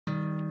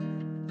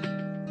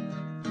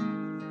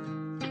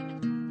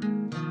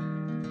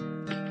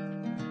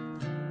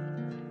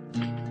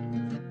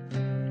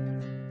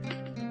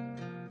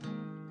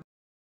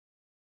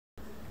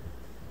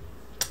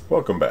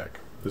Welcome back.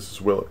 This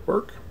is Will at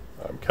Work.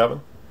 I'm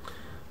Kevin.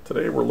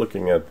 Today we're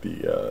looking at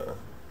the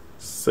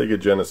Sega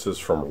Genesis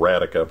from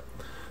Radica.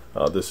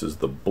 This is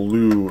the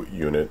blue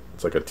unit.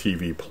 It's like a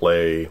TV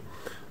play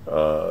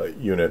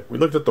unit. We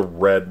looked at the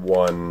red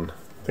one.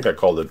 I think I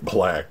called it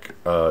black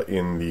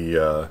in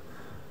the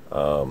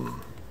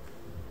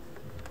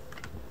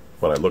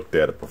when I looked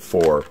at it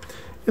before.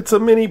 It's a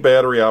mini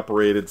battery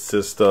operated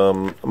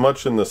system,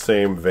 much in the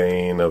same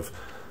vein of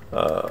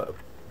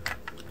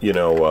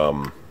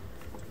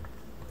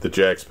the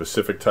jack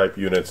specific type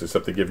units,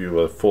 except they give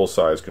you a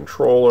full-size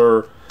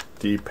controller,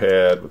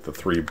 D-pad with the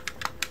 3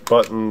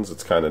 buttons.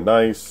 It's kind of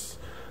nice.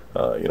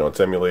 It's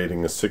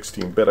emulating a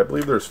 16-bit. I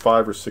believe there's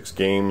 5 or 6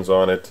 games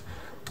on it.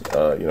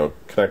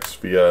 Connects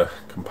via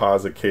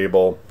composite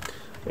cable,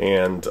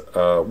 and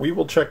we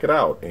will check it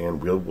out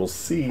and we'll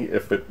see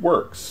if it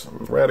works.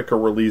 Radica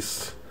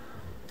released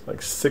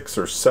like 6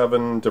 or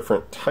 7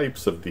 different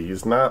types of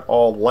these, not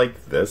all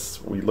like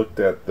this. We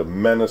looked at the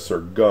Menace or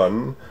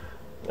Gun,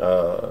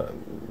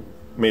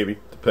 maybe,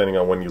 depending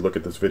on when you look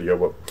at this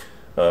video,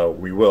 but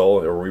we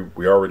will, or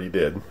we already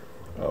did.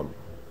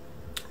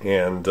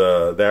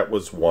 That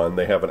was one.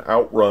 They have an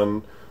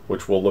Outrun,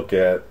 which we'll look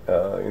at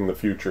in the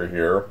future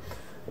here.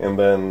 And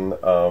then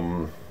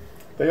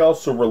they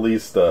also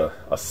released a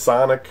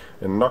Sonic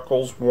and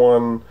Knuckles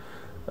one,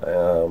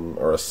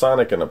 or a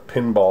Sonic and a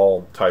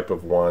Pinball type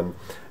of one.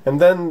 And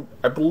then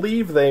I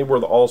believe they had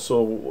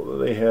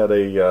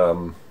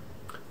a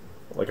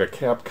like a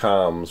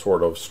Capcom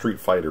sort of Street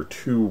Fighter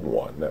 2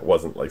 one that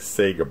wasn't like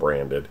Sega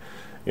branded,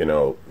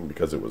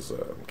 because it was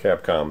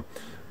Capcom.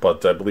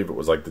 But I believe it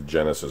was like the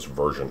Genesis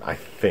version. I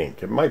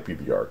think it might be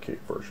the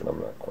arcade version.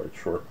 I'm not quite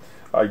sure.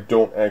 I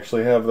don't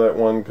actually have that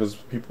one because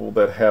people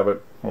that have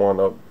it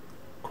want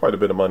quite a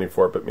bit of money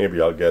for it. But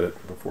maybe I'll get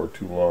it before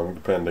too long,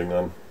 depending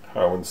on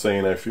how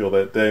insane I feel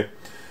that day.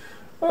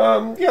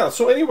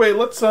 So anyway,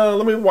 let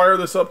me wire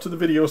this up to the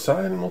video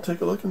side and we'll take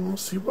a look and we'll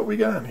see what we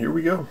got. Here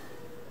we go.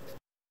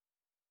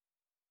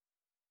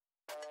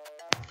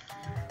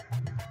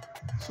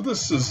 So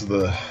this is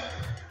the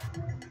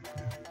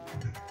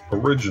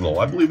original.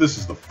 I believe this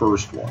is the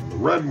first one. The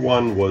red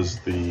one was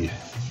the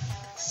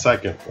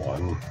second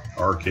one,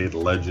 Arcade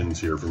Legends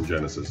here from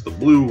Genesis. The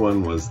blue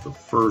one was the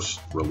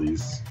first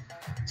release.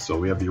 So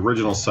we have the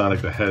original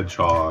Sonic the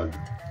Hedgehog,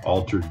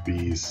 Altered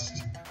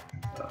Beast,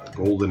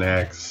 Golden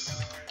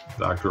Axe,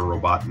 Dr.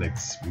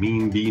 Robotnik's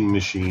Mean Bean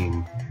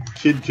Machine,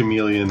 Kid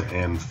Chameleon,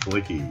 and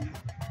Flicky.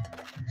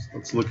 So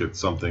let's look at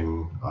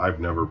something I've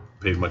never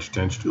paid much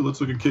attention to.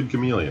 Let's look at Kid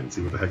Chameleon,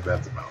 see what the heck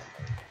that's about.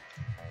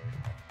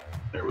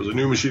 There was a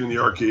new machine in the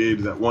arcade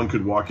that one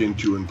could walk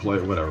into and play,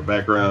 whatever,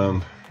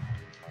 background,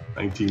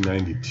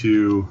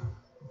 1992.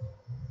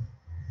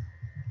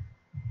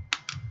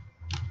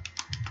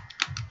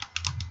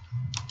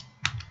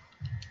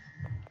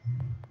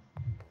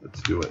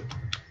 Let's do it.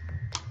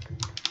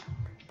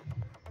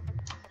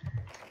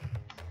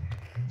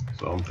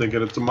 So I'm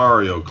thinking it's a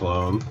Mario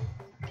clone.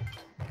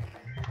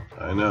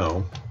 I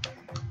know.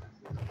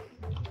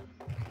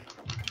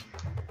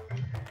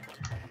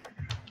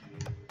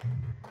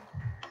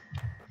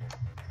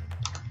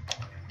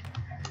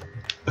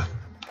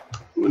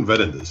 Who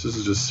invented this? This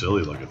is just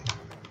silly looking.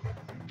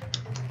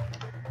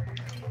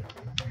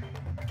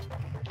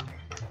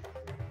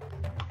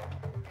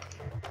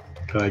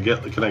 Can I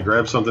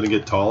grab something to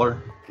get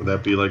taller? Would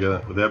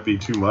that be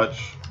too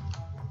much?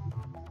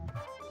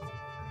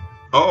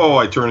 Oh,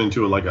 I turn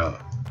into like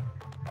a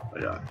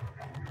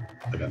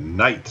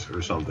knight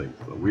or something.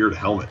 A weird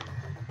helmet.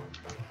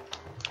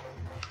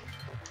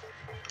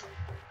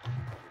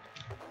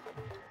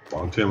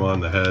 Bonked him on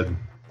the head.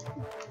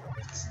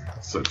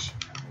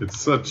 It's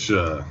such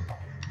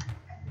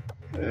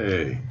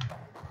hey.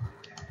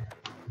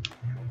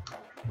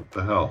 What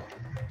the hell?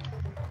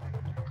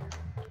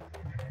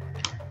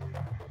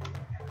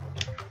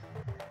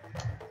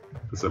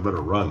 Guess I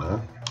better run, huh?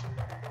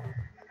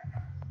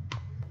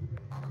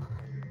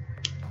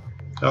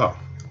 Oh,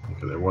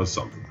 okay, there was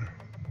something there.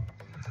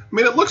 I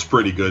mean, it looks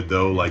pretty good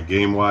though, like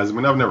game-wise. I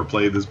mean, I've never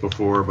played this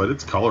before, but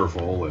it's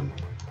colorful and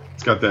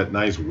it's got that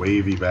nice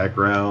wavy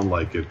background,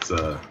 like it's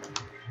oh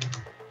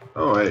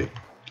hey.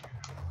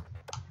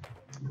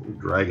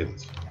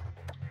 Dragons.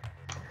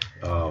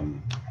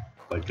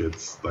 Like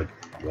it's like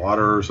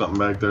water or something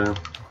back there.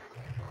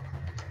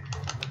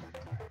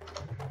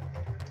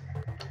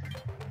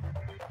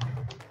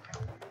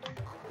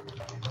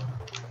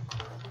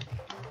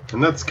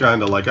 And that's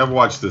kind of like, I've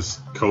watched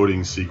this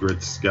Coding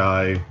Secrets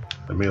guy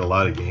that made a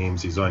lot of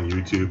games. He's on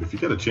YouTube. If you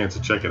get a chance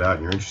to check it out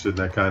and you're interested in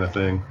that kind of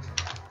thing,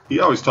 he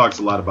always talks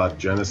a lot about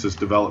Genesis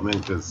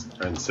development and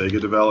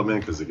Sega development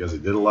because I guess he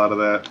did a lot of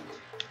that.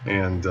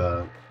 And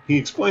he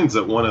explains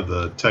that one of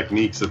the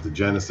techniques that the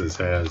Genesis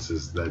has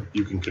is that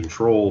you can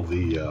control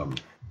the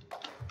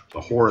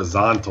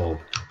horizontal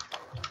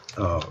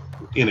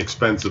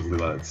inexpensively,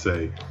 let's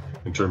say,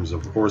 in terms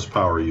of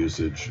horsepower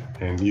usage,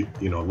 and you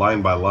know,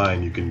 line by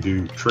line, you can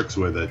do tricks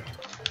with it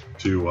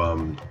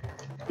to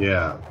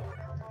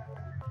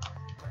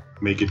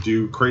make it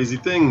do crazy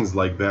things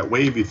like that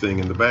wavy thing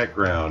in the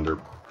background, or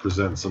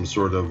present some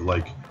sort of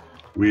like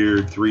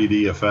weird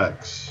 3D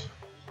effects.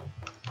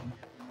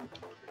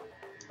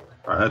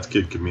 Alright, that's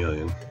Kid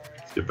Chameleon.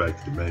 Let's get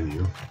back to the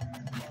menu.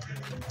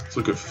 Let's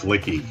look at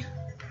Flicky.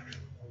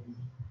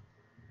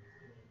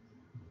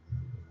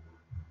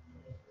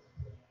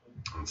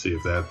 Let's see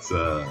if that's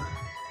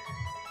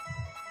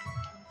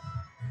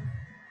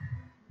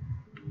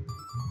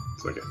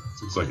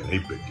looks like an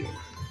 8-bit game.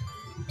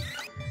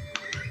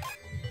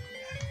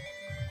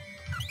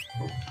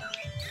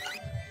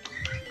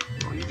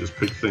 Oh, you just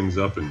pick things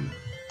up and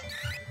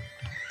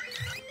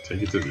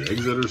take it to the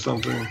exit or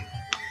something.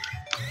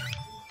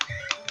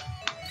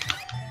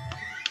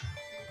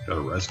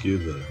 Gotta rescue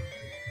the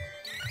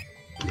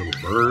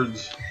little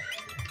birds.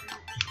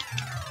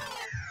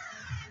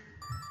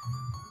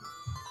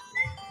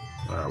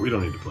 Alright, we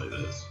don't need to play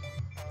this.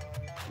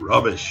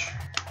 Rubbish.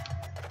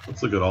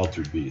 Let's look at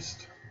Altered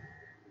Beast.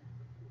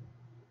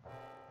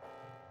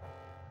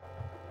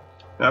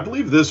 Now, I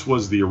believe this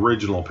was the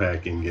original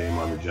pack-in game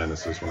on the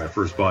Genesis when I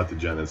first bought the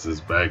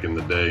Genesis back in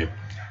the day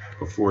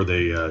before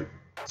they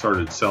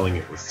started selling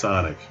it with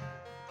Sonic.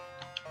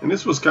 And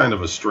this was kind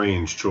of a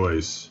strange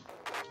choice,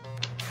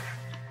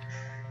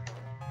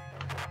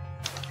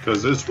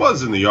 because this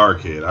was in the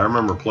arcade. I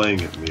remember playing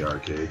it in the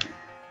arcade.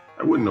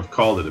 I wouldn't have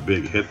called it a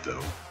big hit,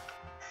 though.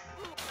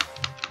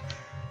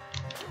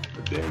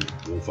 But damn,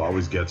 Wolf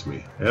always gets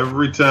me.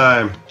 Every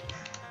time.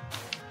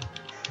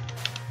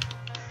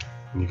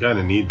 And you kind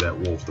of need that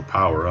Wolf to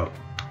power up.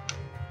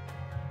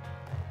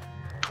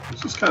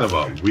 This is kind of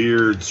a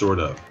weird sort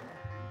of...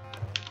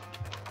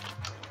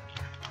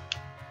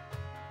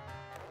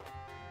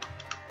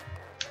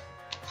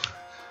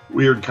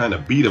 weird kind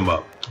of beat 'em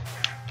up.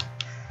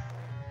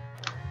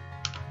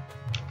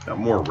 Got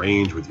more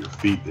range with your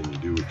feet than you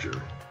do with your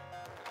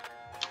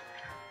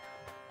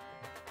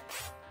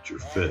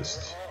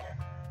fists.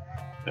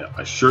 Yeah,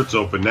 my shirt's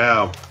open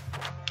now.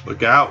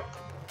 Look out.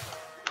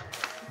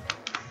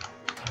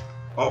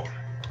 Oh.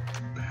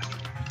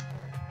 Bastard.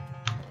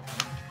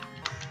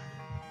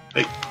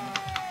 Hey.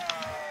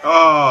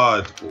 Oh,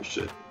 it's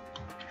bullshit.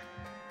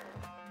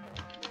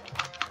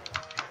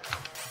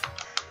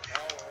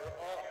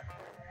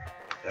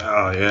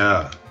 Oh,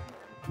 yeah.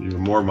 Even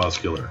more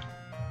muscular.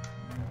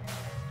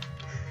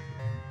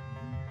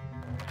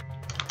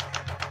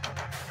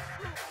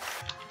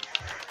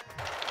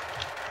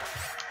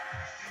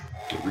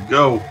 Here we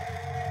go.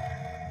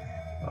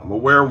 I'm a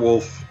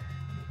werewolf.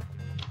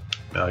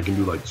 Now I can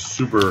do like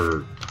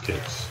super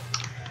kicks.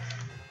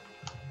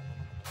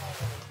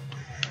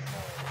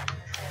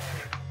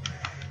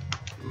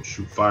 And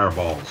shoot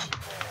fireballs.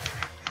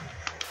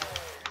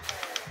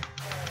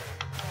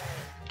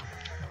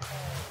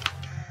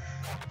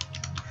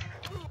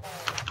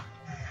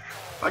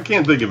 I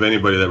can't think of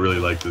anybody that really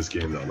liked this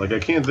game though. Like I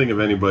can't think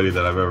of anybody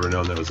that I've ever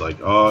known that was like,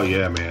 oh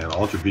yeah man,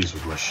 Altered Beast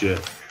was my shit.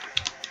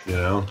 You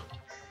know?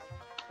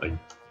 Like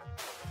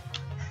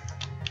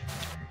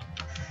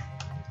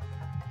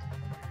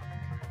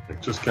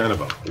just kind of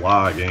a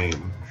blah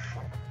game.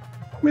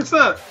 I mean, it's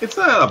not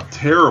a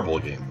terrible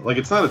game. Like,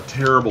 it's not a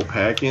terrible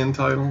pack-in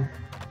title.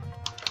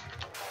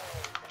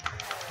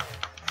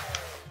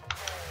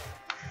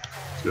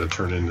 It's gonna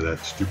turn into that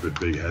stupid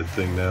big head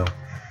thing now.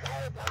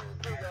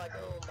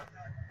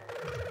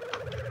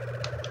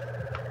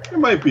 It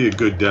might be a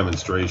good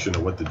demonstration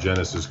of what the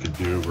Genesis could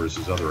do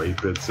versus other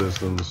 8-bit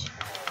systems.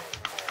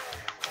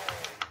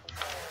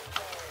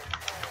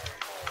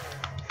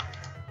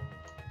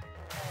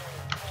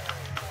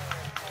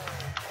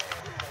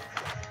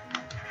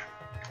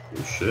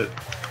 Oh shit.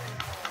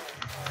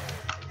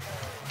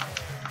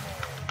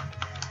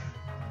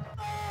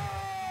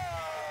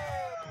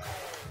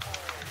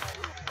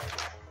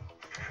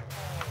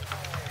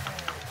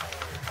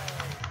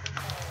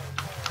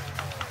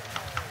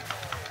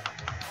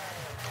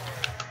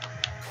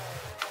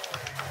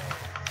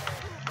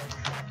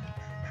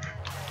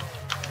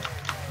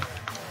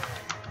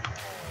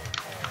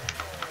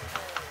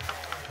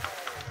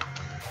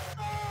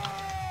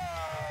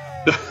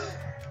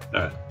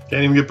 Alright,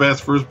 can't even get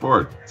past first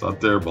board. That's how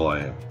terrible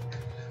I am.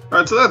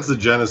 Alright, so that's the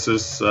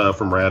Genesis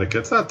from Radica.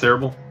 It's not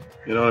terrible.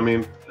 You know what I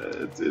mean?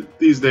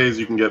 These days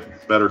you can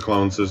get better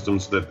clone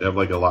systems that have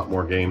like a lot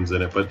more games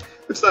in it. But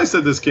it's nice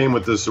that this came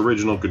with this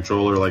original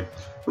controller. Like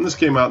when this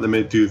came out in the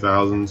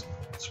mid-2000s,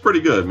 it's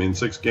pretty good. I mean,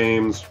 6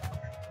 games,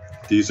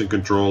 decent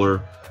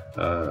controller.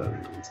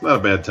 It's not a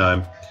bad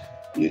time.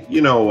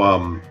 You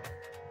know,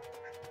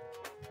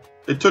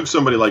 it took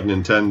somebody like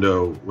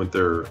Nintendo with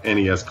their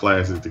NES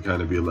Classic to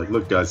kind of be like,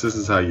 look guys, this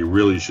is how you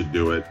really should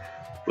do it.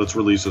 Let's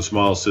release a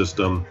small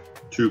system,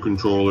 2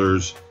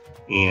 controllers,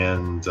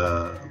 and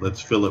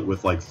let's fill it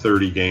with like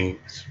 30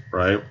 games,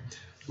 right?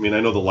 I mean, I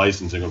know the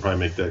licensing would probably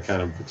make that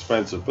kind of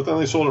expensive, but then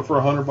they sold it for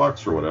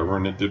 $100 or whatever,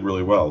 and it did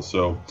really well.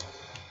 So,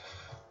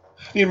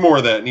 need more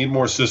of that. Need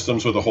more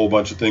systems with a whole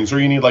bunch of things, or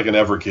you need like an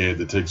Evercade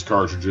that takes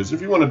cartridges.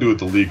 If you want to do it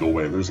the legal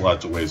way, there's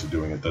lots of ways of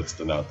doing it. That's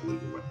not the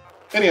legal way.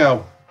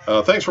 Anyhow,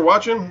 thanks for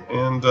watching,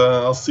 and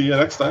I'll see you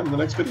next time in the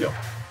next video.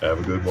 Have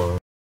a good one.